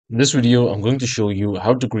In this video, I'm going to show you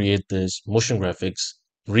how to create this motion graphics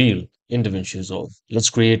reel in DaVinci Resolve. Let's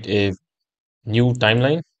create a new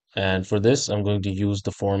timeline. And for this, I'm going to use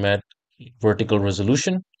the format vertical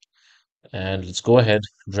resolution. And let's go ahead,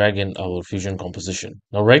 drag in our Fusion composition.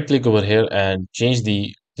 Now right click over here and change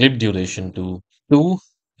the clip duration to 2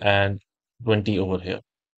 and 20 over here,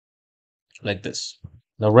 like this.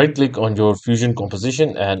 Now right click on your Fusion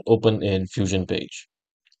composition and open in Fusion page.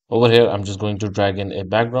 Over here, I'm just going to drag in a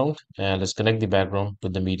background and let's connect the background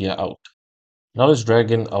with the media out. Now let's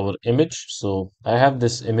drag in our image. So I have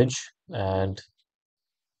this image and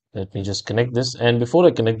let me just connect this. And before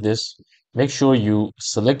I connect this, make sure you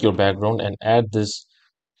select your background and add this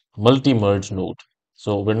multi-merge node.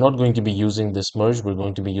 So we're not going to be using this merge. We're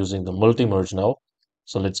going to be using the multi-merge now.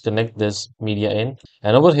 So let's connect this media in.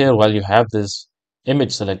 And over here, while you have this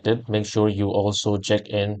image selected, make sure you also check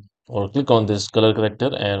in or click on this color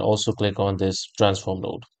corrector and also click on this transform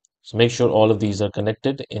node. So make sure all of these are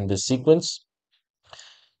connected in this sequence.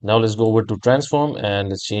 Now let's go over to transform and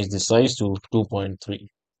let's change the size to 2.3.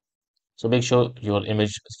 So make sure your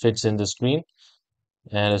image fits in the screen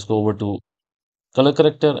and let's go over to color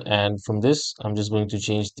corrector, and from this I'm just going to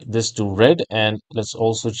change this to red, and let's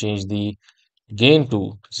also change the gain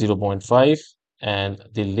to 0.5 and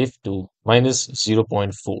the lift to minus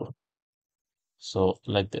 0.4. So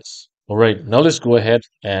like this. All right, now let's go ahead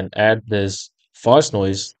and add this fast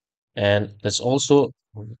noise, and let's also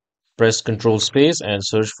press Control space and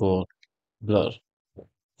search for blur.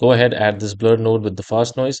 Go ahead, add this blur node with the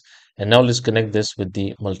fast noise, and now let's connect this with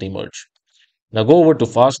the multi-merge. Now go over to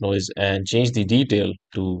fast noise and change the detail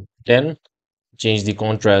to 10, change the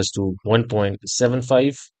contrast to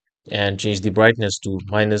 1.75, and change the brightness to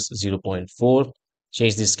minus 0.4,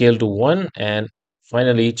 change the scale to 1, and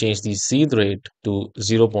finally change the seed rate to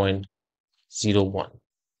 0.01.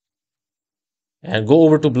 And go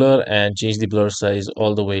over to blur and change the blur size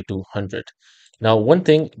all the way to 100. Now one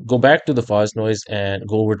thing, go back to the fast noise and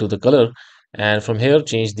go over to the color, and from here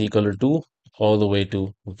change the color to all the way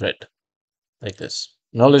to red, like this.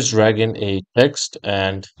 Now let's drag in a text,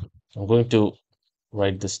 and I'm going to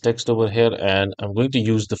write this text over here, and I'm going to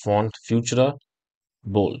use the font Futura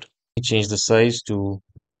Bold. Change the size to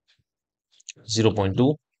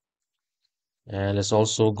 0.2, and let's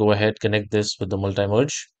also go ahead, connect this with the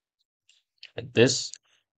multi-merge like this,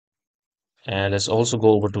 and let's also go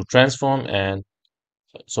over to transform and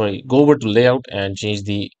go over to layout and change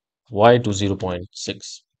the Y to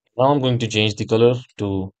 0.6. Now I'm going to change the color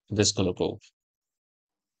to this color code.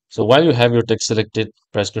 So while you have your text selected,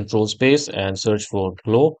 press Control space and search for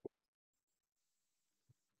glow,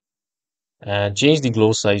 and change the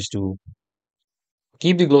glow size to,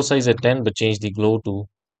 keep the glow size at 10 but change the glow to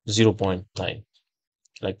 0.9,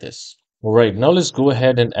 like this. All right, now let's go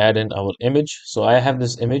ahead and add in our image. So I have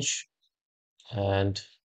this image, and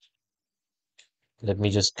let me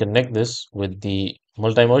just connect this with the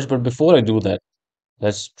multi-merge. But before I do that,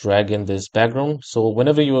 let's drag in this background. So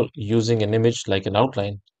whenever you're using an image like an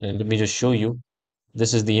outline, and let me just show you,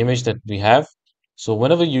 this is the image that we have. So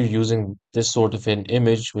whenever you're using this sort of an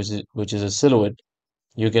image, which is a silhouette,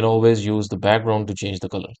 you can always use the background to change the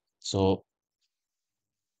color. So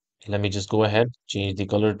let me just go ahead, change the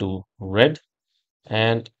color to red,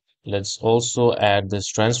 and let's also add this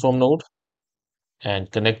transform node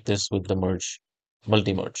and connect this with the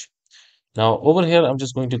multi-merge. Now over here, I'm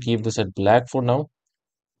just going to keep this at black for now,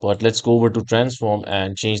 but let's go over to transform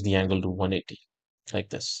and change the angle to 180, like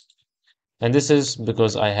this. And this is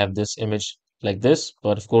because I have this image like this,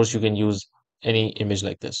 but of course you can use any image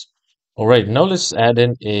like this. All right, now let's add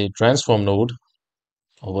in a transform node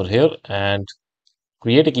over here and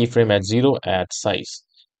create a keyframe at 0 at size.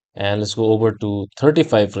 And let's go over to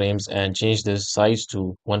 35 frames and change this size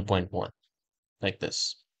to 1.1, like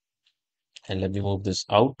this. And let me move this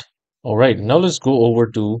out. All right, now let's go over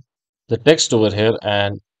to the text over here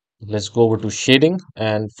and let's go over to shading.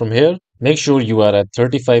 And from here, make sure you are at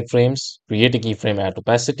 35 frames, create a keyframe at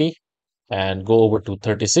opacity, and go over to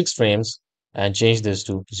 36 frames and change this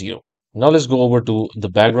to 0. Now let's go over to the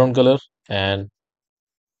background color, and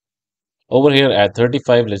over here at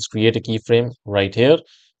 35, let's create a keyframe right here.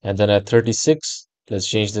 And then at 36, let's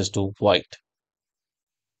change this to white.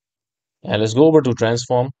 And let's go over to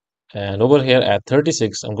transform. And over here at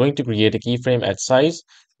 36, I'm going to create a keyframe at size.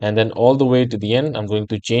 And then all the way to the end, I'm going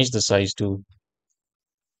to change the size to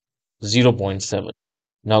 0.7.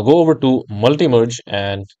 Now go over to multi-merge,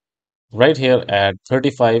 and right here at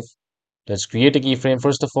 35, let's create a keyframe.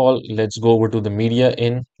 First of all, let's go over to the media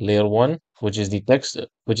in layer 1, which is the text,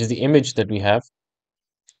 which is the image that we have,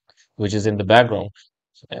 which is in the background,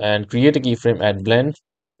 and create a keyframe at blend.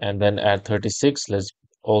 And then at 36, let's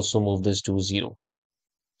also move this to 0.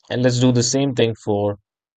 And let's do the same thing for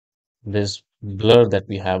this blur that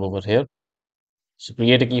we have over here. So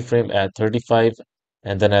create a keyframe at 35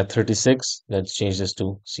 and then at 36, let's change this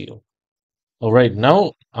to 0. All right,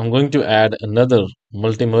 now I'm going to add another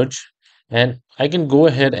multi-merge, and I can go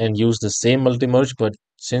ahead and use the same multi-merge, but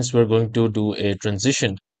since we're going to do a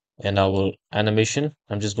transition in our animation,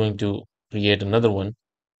 I'm just going to create another one.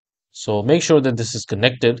 So make sure that this is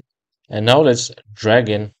connected. And now let's drag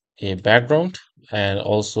in a background and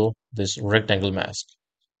also this rectangle mask.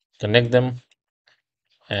 Connect them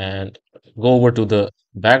and go over to the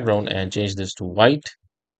background and change this to white.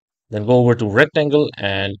 Then go over to rectangle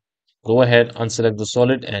and go ahead, unselect the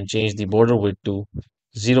solid and change the border width to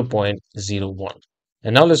 0.01.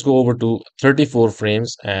 And now let's go over to 34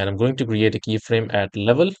 frames and I'm going to create a keyframe at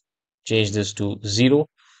level, change this to 0.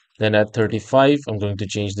 Then at 35, I'm going to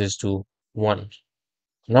change this to 1.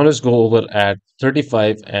 Now let's go over at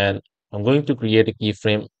 35 and I'm going to create a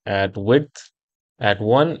keyframe at width at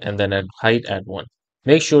 1 and then at height at 1.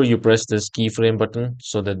 Make sure you press this keyframe button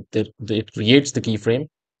so that it creates the keyframe.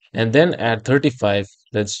 And then at 35,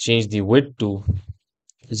 let's change the width to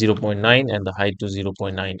 0.9 and the height to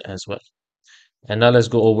 0.9 as well. And now let's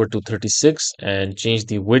go over to 36 and change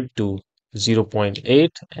the width to 0.8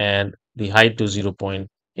 and the height to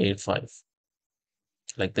 0.85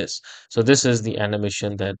 like this. So this is the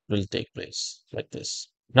animation that will take place like this.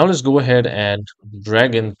 Now let's go ahead and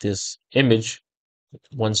drag in this image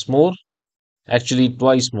once more, actually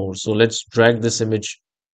twice more. So let's drag this image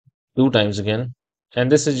 2 times again. And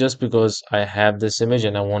this is just because I have this image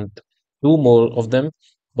and I want 2 more of them,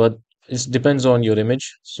 but it depends on your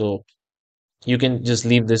image. So you can just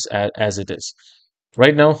leave this as it is.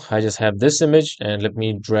 Right now, I just have this image and let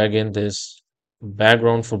me drag in this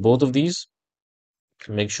background for both of these.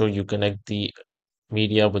 Make sure you connect the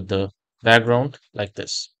media with the background like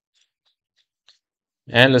this.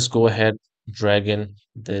 And let's go ahead, drag in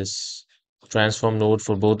this transform node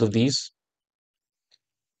for both of these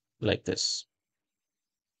like this.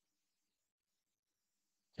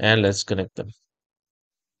 And let's connect them.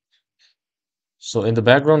 So in the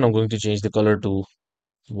background, I'm going to change the color to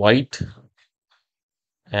white.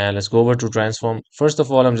 And let's go over to transform. First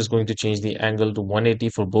of all, I'm just going to change the angle to 180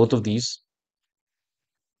 for both of these.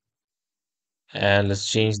 And let's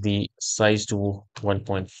change the size to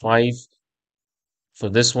 1.5 for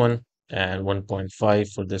this one and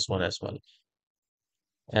 1.5 for this one as well.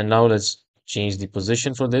 And now let's change the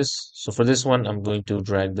position for this. So for this one, I'm going to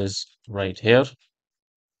drag this right here.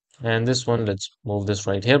 And this one, let's move this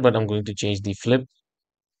right here, but I'm going to change the flip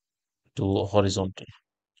to horizontal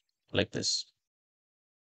like this.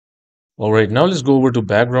 All right, now let's go over to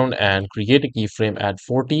background and create a keyframe at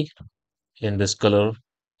 40 in this color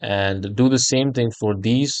and do the same thing for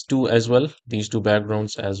these two as well, these two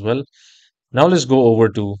backgrounds as well. Now let's go over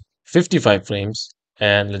to 55 frames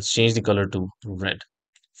and let's change the color to red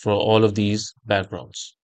for all of these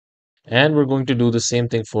backgrounds. And we're going to do the same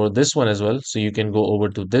thing for this one as well. So you can go over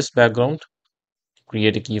to this background,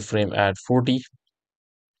 create a keyframe at 40,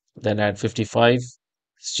 then at 55,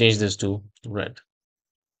 let's change this to red.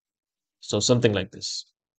 So something like this.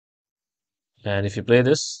 And if you play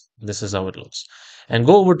this, this is how it looks. And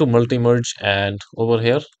go over to multi-merge and over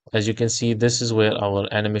here, as you can see, this is where our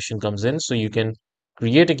animation comes in. So you can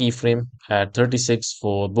create a keyframe at 36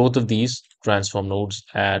 for both of these transform nodes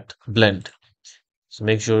at blend. So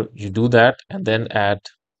make sure you do that. And then at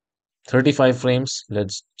 35 frames,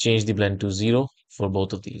 let's change the blend to 0 for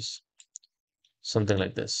both of these. Something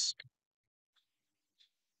like this.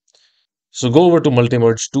 So go over to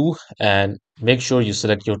multi-merge 2 and make sure you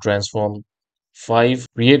select your transform 5,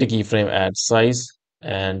 create a keyframe at size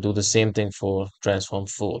and do the same thing for transform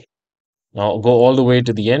 4. Now go all the way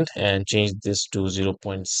to the end and change this to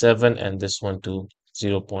 0.7 and this one to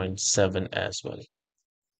 0.7 as well.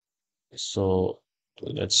 So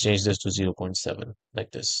let's change this to 0.7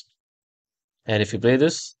 like this. And if you play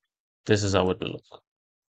this, this is how it will look.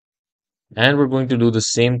 And we're going to do the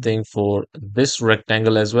same thing for this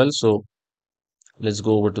rectangle as well. So let's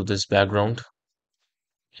go over to this background.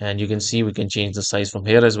 And you can see we can change the size from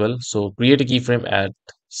here as well. So create a keyframe at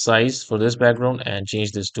size for this background and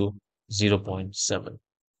change this to 0.7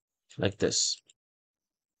 like this.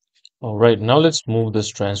 All right, now let's move this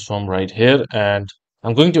transform right here and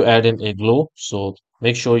I'm going to add in a glow. So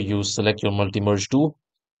make sure you select your multi-merge tool,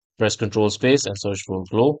 press Control Space and search for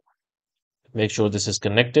glow. Make sure this is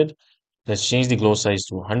connected. Let's change the glow size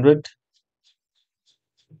to 100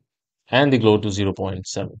 and the glow to 0.7.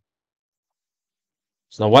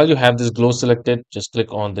 So now while you have this glow selected, just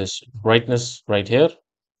click on this brightness right here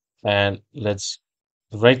and let's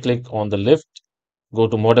right click on the lift Go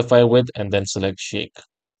to modify width and then select shake.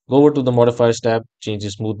 Go over to the modifiers tab, change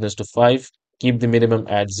the smoothness to 5, keep the minimum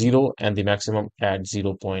at 0 and the maximum at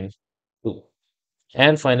 0.2.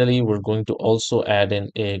 And finally, we're going to also add in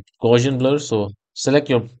a Gaussian blur. So select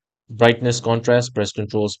your brightness contrast, press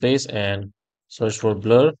Control space and search for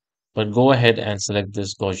blur, but go ahead and select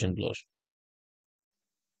this Gaussian blur.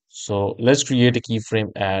 So let's create a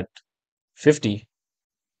keyframe at 50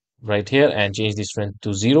 right here and change the strength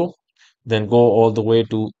to 0. Then go all the way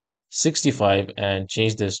to 65 and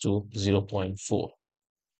change this to 0.4.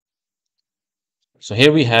 So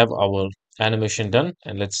here we have our animation done,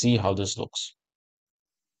 and let's see how this looks.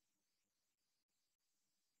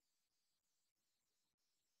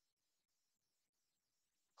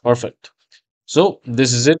 Perfect. So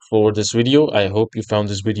this is it for this video. I hope you found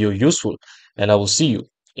this video useful, and I will see you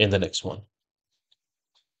in the next one.